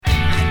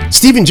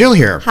Steve and Jill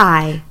here.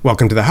 Hi.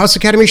 Welcome to the House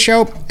Academy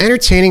Show,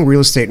 entertaining real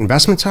estate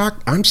investment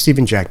talk. I'm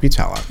Stephen Jack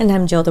Butala. And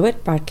I'm Jill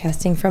DeWitt,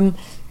 broadcasting from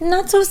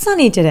not so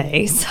sunny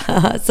today,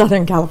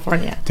 Southern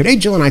California. Today,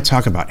 Jill and I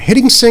talk about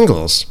hitting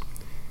singles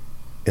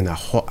in the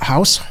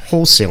house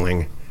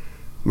wholesaling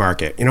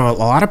market. You know, a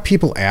lot of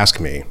people ask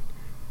me,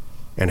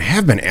 and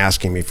have been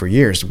asking me for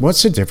years,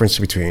 what's the difference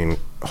between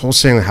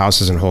wholesaling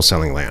houses and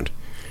wholesaling land?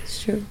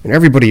 It's true. And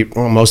everybody,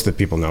 well, most of the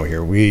people know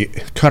here, we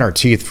cut our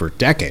teeth for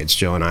decades,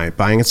 Jill and I,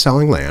 buying and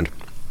selling land.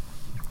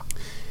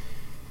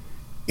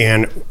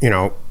 And, you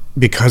know,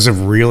 because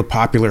of real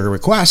popular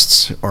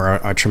requests, or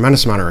a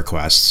tremendous amount of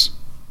requests,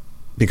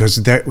 because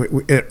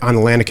on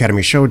the Land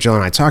Academy show, Jill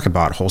and I talk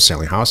about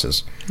wholesaling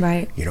houses.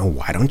 Right. You know,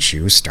 why don't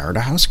you start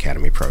a House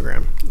Academy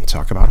program and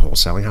talk about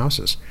wholesaling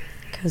houses?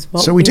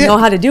 Because we know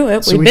how to do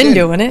it. We've been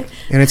doing it.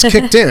 And it's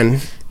kicked in.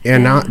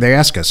 And now they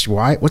ask us,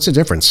 why? What's the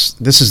difference?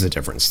 This is the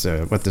difference,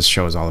 what this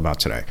show is all about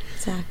today.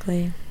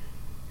 Exactly.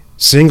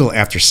 Single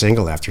after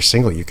single after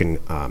single, you can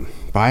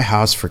buy a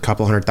house for a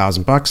couple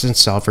 $100,000 and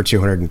sell for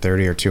 $230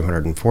 or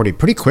 $240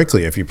 pretty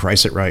quickly if you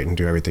price it right and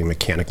do everything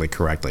mechanically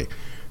correctly,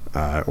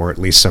 or at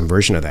least some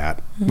version of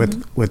that.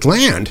 Mm-hmm. With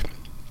land,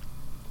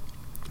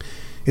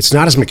 it's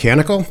not as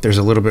mechanical. There's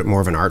a little bit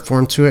more of an art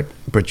form to it,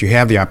 but you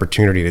have the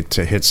opportunity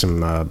to hit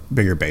some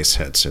bigger base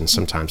hits and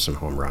sometimes some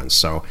home runs.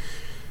 So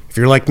if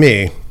you're like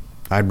me,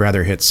 I'd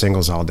rather hit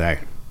singles all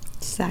day.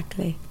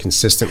 Exactly.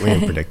 Consistently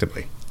and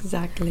predictably.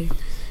 Exactly.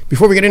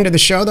 Before we get into the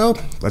show, though,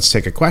 let's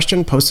take a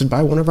question posted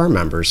by one of our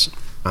members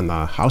on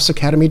the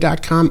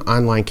houseacademy.com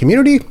online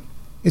community.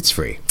 It's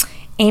free.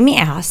 Amy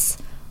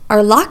asks, are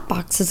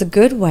lockboxes a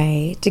good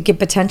way to give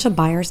potential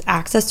buyers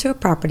access to a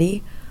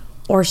property,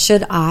 or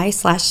should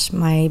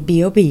I/my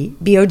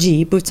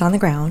BOG, boots on the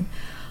ground,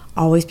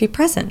 always be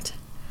present?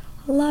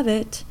 Love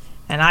it.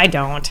 And I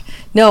don't.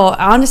 No,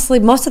 honestly,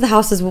 most of the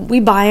houses, we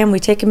buy them, we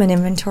take them in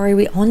inventory,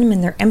 we own them,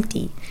 and they're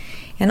empty.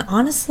 And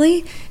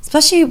honestly,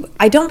 especially,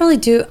 I don't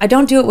do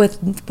it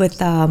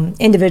with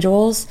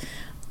individuals,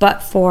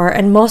 but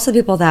and most of the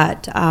people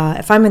that,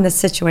 if I'm in this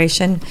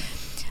situation,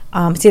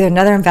 it's either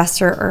another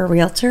investor or a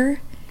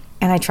realtor,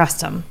 and I trust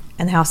them,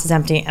 and the house is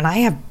empty,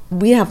 and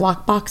we have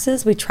lock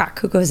boxes, we track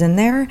who goes in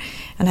there,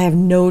 and I have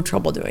no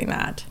trouble doing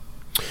that.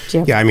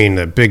 Yeah, I mean,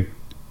 the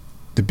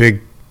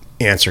big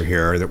answer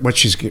here, that what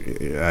she's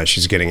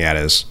getting at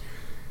is,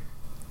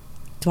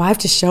 do I have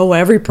to show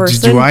every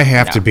person? Do I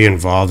have to be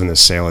involved in the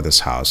sale of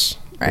this house?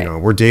 Right. You know,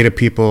 we're data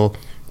people.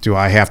 Do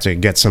I have to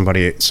get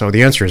somebody? So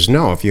the answer is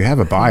no. If you have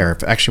a buyer,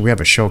 actually we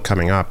have a show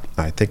coming up,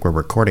 I think we're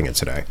recording it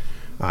today,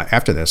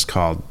 after this,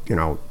 called, you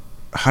know,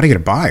 how to get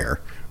a buyer,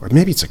 or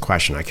maybe it's a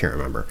question, I can't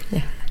remember.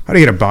 Yeah. How to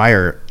get a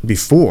buyer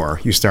before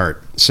you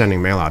start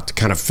sending mail out to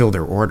kind of fill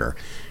their order.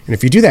 And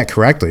if you do that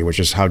correctly, which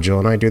is how Jill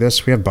and I do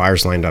this, we have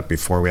buyers lined up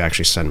before we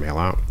actually send mail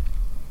out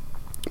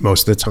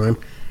most of the time.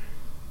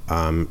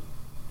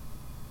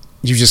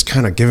 You just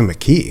kind of give them a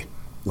key.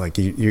 Like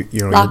you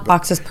know.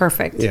 Lockbox is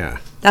perfect. Yeah.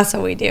 That's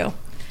what we do.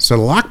 So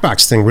the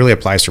lockbox thing really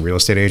applies to real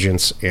estate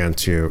agents and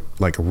to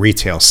like a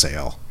retail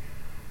sale.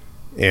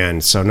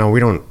 And so no,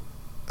 we don't,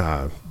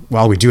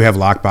 while we do have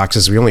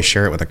lockboxes, we only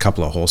share it with a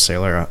couple of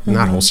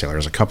not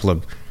wholesalers, a couple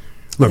of,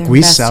 look,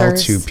 we sell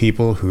to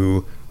people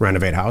who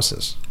renovate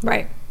houses.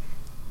 Right.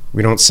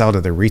 We don't sell to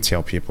the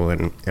retail people,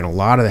 and a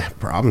lot of the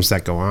problems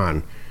that go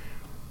on,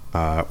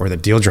 or the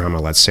deal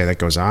drama, let's say, that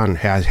goes on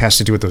has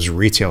to do with those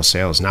retail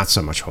sales, not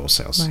so much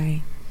wholesales.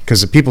 Right. Because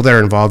the people that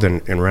are involved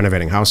in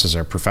renovating houses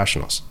are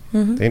professionals.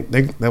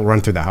 Mm-hmm. They'll run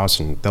through the house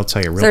and they'll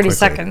tell you 30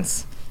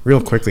 seconds.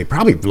 Real quickly,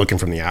 probably looking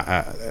from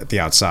the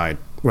outside,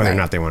 whether or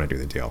not they want to do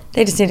the deal.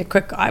 They just need a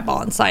quick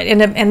eyeball inside.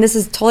 And this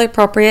is totally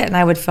appropriate, and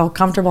I would feel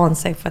comfortable and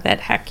safe with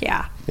it. Heck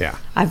yeah. Yeah.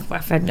 I've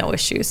had no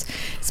issues,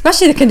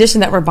 especially the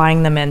condition that we're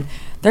buying them in.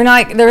 They're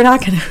not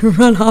going to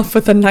run off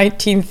with a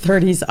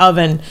 1930s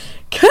oven.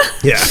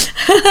 Yeah.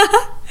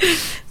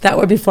 That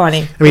would be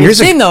funny. I mean, we've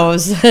seen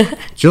those.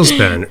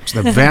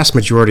 The vast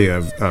majority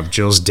of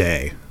Jill's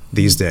day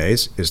these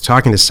days is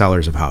talking to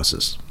sellers of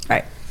houses.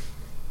 Right.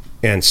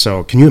 And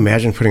so can you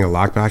imagine putting a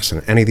lockbox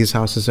on any of these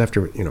houses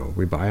after, you know,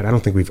 we buy it? I don't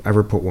think we've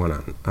ever put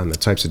one on the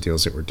types of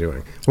deals that we're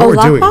doing. What we're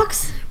doing,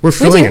 lockbox? We're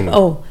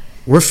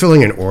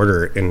filling an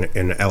order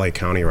in LA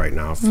County right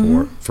now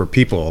for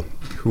people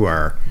who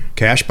are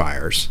cash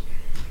buyers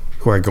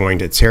who are going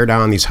to tear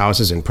down these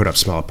houses and put up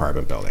small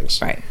apartment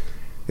buildings. Right.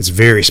 It's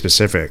very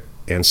specific.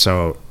 And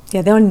so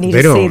yeah, they don't need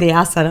to see the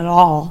asset at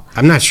all.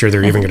 I'm not sure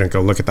they're even going to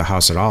go look at the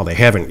house at all. They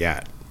haven't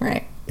yet.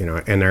 Right. You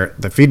know, and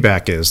the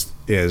feedback is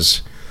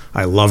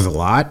I love the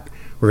lot.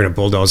 We're going to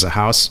bulldoze the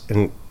house,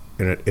 and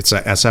it's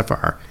a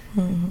SFR.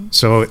 Mm-hmm.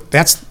 So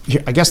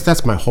I guess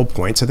that's my whole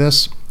point to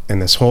this,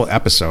 and this whole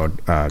episode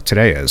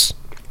today is,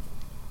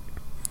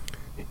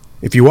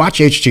 if you watch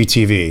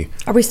HGTV.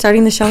 Are we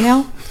starting the show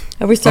now?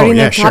 Are we starting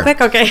the topic?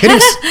 Sure. Okay.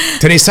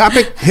 Today's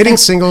topic, hitting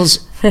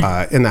singles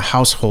in the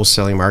house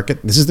wholesaling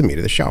market. This is the meat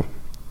of the show.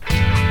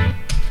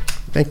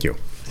 Thank you.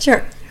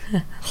 Sure.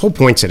 Whole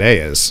point today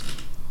is,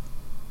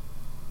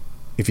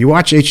 if you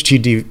watch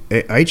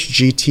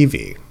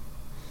HGTV,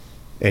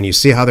 And you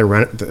see how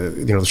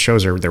the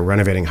shows they're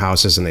renovating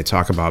houses, and they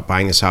talk about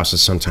buying these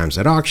houses sometimes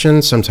at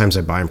auction, sometimes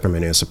they buy them from a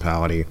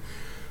municipality.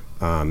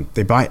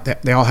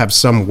 They all have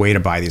some way to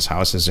buy these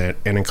houses, and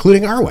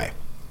including our way.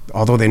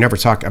 Although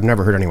I've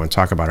never heard anyone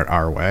talk about it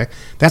our way.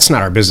 That's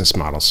not our business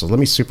model. So let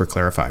me super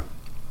clarify.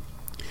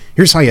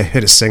 Here's how you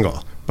hit a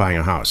single buying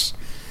a house.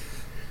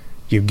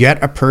 You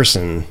get a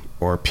person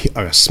or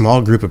a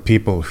small group of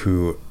people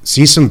who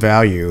see some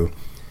value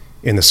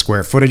in the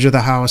square footage of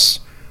the house,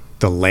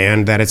 the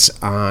land that it's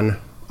on,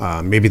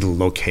 maybe the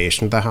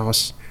location of the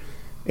house,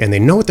 and they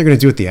know what they're going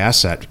to do with the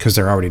asset because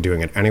they're already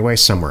doing it anyway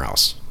somewhere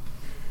else.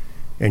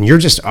 And you're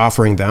just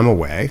offering them a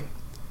way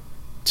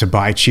to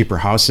buy cheaper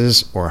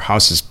houses or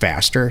houses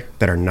faster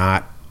that are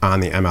not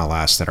on the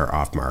MLS, that are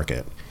off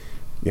market.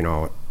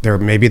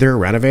 Maybe they're a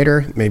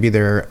renovator, maybe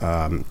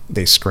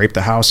they scrape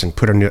the house and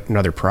put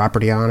another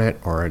property on it,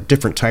 or a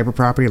different type of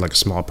property like a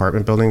small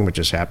apartment building, which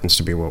just happens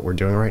to be what we're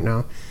doing right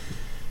now.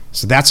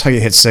 So that's how you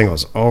hit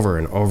singles over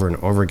and over and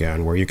over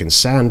again, where you can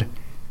send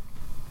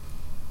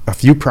a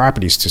few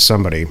properties to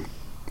somebody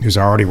who's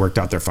already worked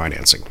out their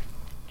financing,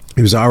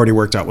 who's already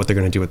worked out what they're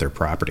going to do with their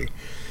property.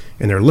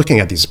 And they're looking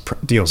at these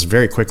deals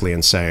very quickly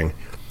and saying,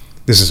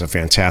 this is a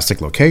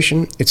fantastic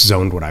location. It's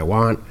zoned what I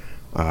want.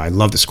 I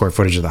love the square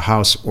footage of the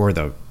house or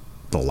the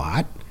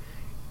lot.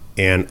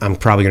 And I'm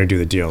probably going to do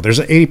the deal. There's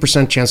an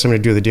 80% chance I'm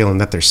going to do the deal, and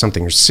that there's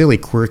something silly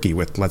quirky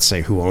with, let's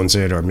say, who owns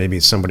it, or maybe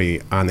somebody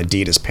on the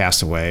deed has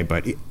passed away.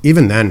 But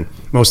even then,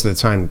 most of the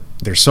time,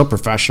 they're so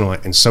professional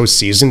and so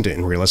seasoned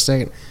in real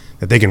estate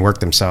that they can work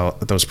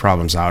those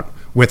problems out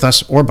with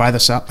us or by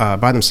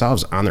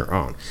themselves on their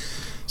own.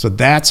 So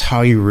that's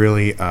how you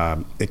really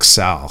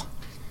excel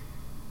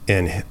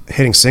in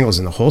hitting singles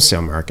in the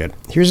wholesale market.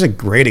 Here's a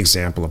great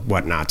example of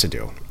what not to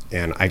do.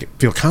 And I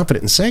feel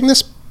confident in saying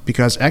this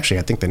because actually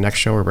I think the next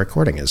show we're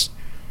recording is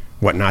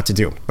what not to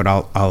do, but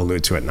I'll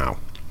allude to it now.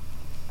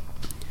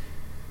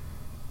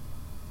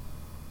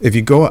 If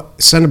you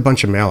send a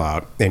bunch of mail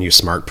out and you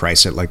smart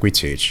price it like we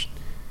teach,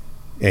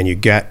 and you're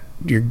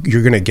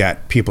going to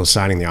get people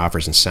signing the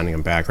offers and sending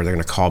them back, or they're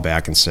going to call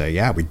back and say,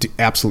 yeah, we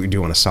absolutely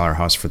do want to sell our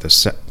house for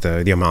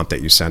the amount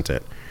that you sent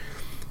it.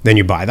 Then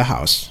you buy the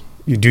house.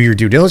 You do your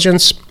due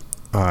diligence,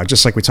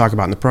 just like we talk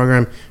about in the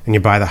program, and you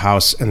buy the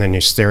house, and then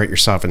you stare at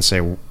yourself and say,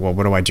 well,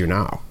 what do I do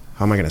now?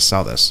 How am I going to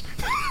sell this?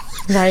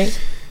 Right.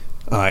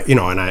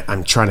 And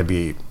I'm trying to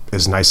be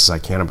as nice as I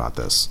can about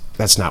this.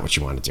 That's not what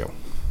you want to do.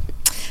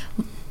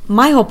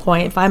 My whole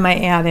point, if I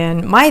might add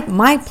in,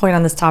 my point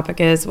on this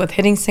topic is with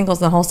hitting singles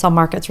in the wholesale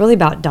market, it's really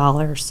about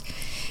dollars.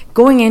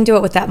 Going into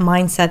it with that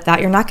mindset that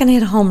you're not going to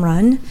hit a home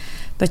run,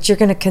 but you're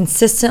going to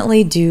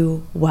consistently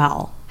do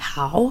well.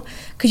 How?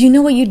 Because you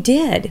know what you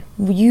did.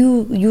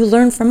 You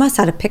learned from us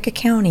how to pick a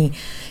county.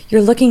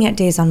 You're looking at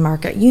days on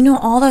market. You know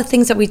all the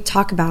things that we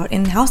talk about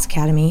in the House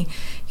Academy,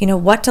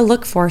 what to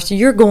look for. So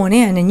you're going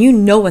in and you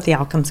know what the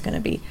outcome's going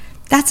to be.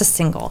 That's a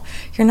single.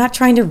 You're not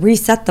trying to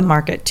reset the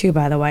market too,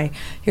 by the way.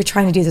 You're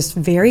trying to do this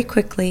very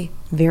quickly,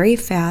 very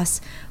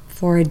fast,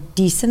 for a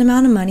decent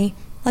amount of money.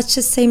 Let's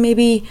just say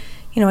maybe,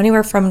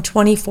 anywhere from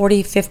 20,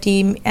 40,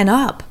 50 and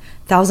up,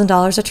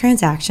 $1,000 a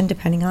transaction,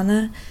 depending on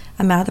the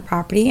amount of the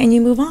property, and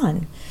you move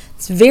on.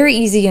 It's very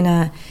easy in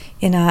a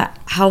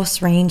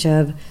house range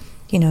of,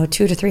 $200,000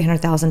 to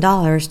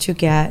 $300,000 to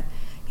get,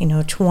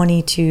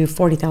 $20,000 to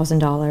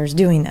 $40,000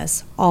 doing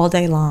this all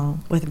day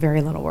long with very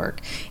little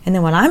work. And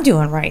then what I'm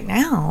doing right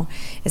now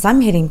is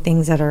I'm hitting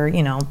things that are,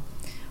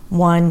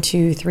 1,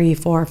 2, 3,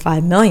 4,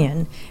 5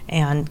 million.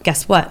 And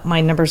guess what?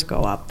 My numbers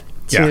go up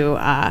to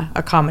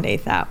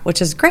accommodate that,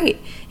 which is great.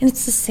 And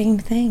it's the same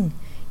thing.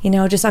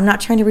 I'm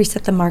not trying to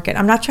reset the market.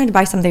 I'm not trying to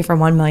buy something for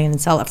 1 million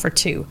and sell it for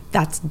 2.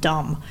 That's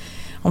dumb.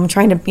 I'm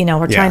trying to,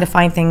 trying to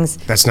find things.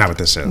 That's not what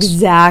this is.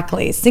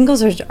 Exactly.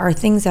 Singles are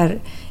things that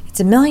it's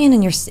 $1 million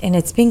and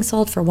it's being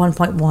sold for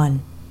 1.1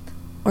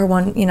 or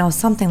 1,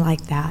 something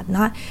like that.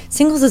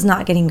 Singles is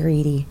not getting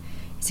greedy.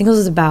 Singles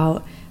is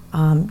about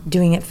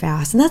doing it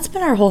fast. And that's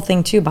been our whole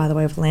thing too, by the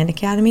way, with Land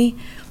Academy.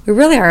 We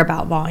really are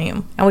about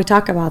volume. And we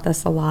talk about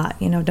this a lot.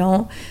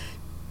 Don't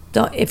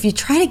if you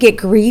try to get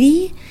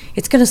greedy,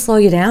 it's going to slow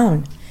you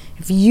down.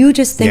 If you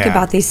just think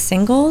about these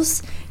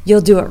singles,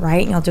 you'll do it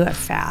right and you'll do it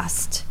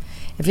fast.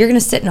 If you're going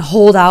to sit and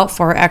hold out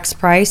for X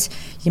price,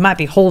 you might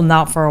be holding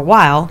out for a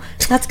while.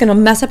 That's going to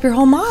mess up your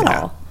whole model.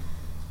 Yeah.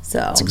 So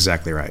that's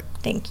exactly right.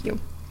 Thank you.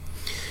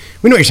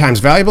 We know your time is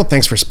valuable.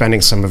 Thanks for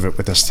spending some of it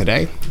with us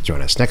today.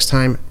 Join us next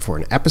time for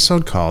an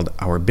episode called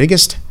Our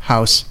Biggest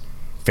House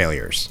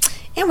Failures.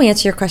 And we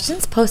answer your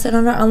questions posted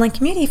on our online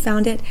community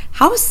found at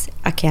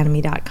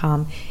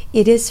houseacademy.com.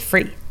 It is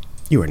free.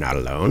 You are not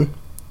alone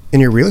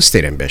in your real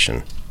estate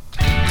ambition.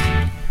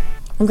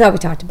 I'm glad we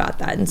talked about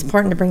that, and it's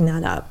important to bring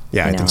that up.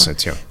 Yeah, I think so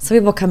too. Some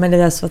people come into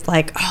this with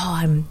like,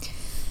 I'm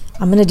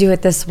going to do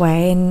it this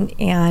way,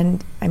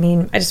 and I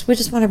mean, we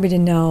just want everybody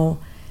to know,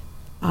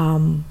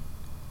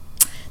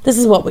 this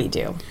is what we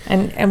do,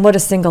 and what a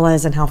single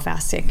is, and how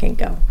fast it can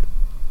go.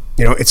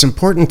 It's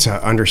important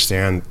to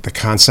understand the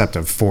concept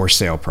of for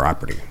sale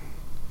property,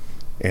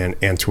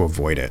 and to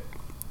avoid it.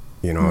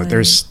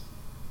 Right.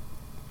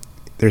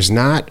 there's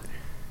not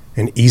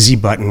an easy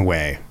button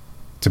way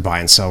to buy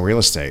and sell real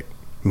estate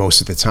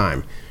most of the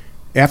time.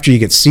 After you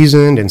get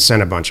seasoned and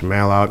send a bunch of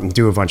mail out and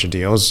do a bunch of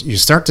deals, you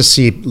start to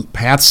see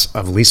paths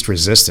of least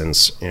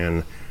resistance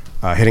in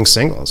hitting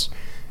singles.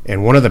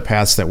 And one of the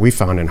paths that we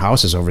found in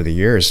houses over the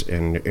years,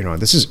 and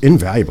this is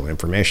invaluable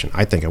information.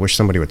 I think I wish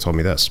somebody would have told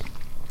me this.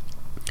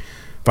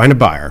 Find a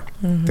buyer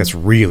that's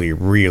really,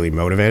 really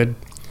motivated,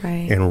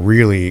 Right. and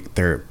really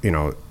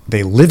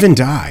they live and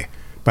die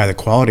by the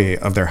quality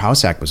of their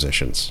house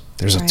acquisitions.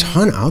 There's a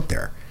ton out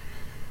there,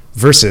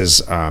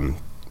 versus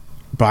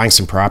buying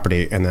some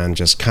property and then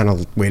just kind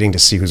of waiting to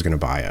see who's going to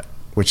buy it,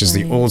 which is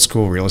the old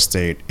school real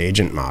estate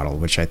agent model,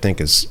 which I think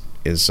is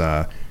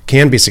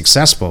can be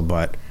successful,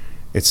 but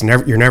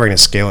you're never going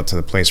to scale it to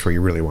the place where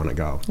you really want to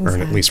go, or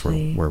at least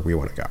where we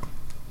want to go.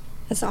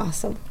 That's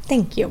awesome.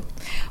 Thank you.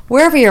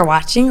 Wherever you're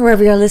watching,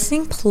 wherever you're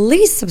listening,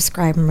 please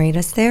subscribe and rate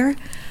us there.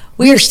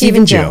 We are Steve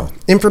and Jill.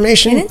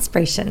 Information and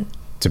inspiration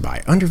to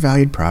buy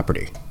undervalued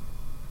property.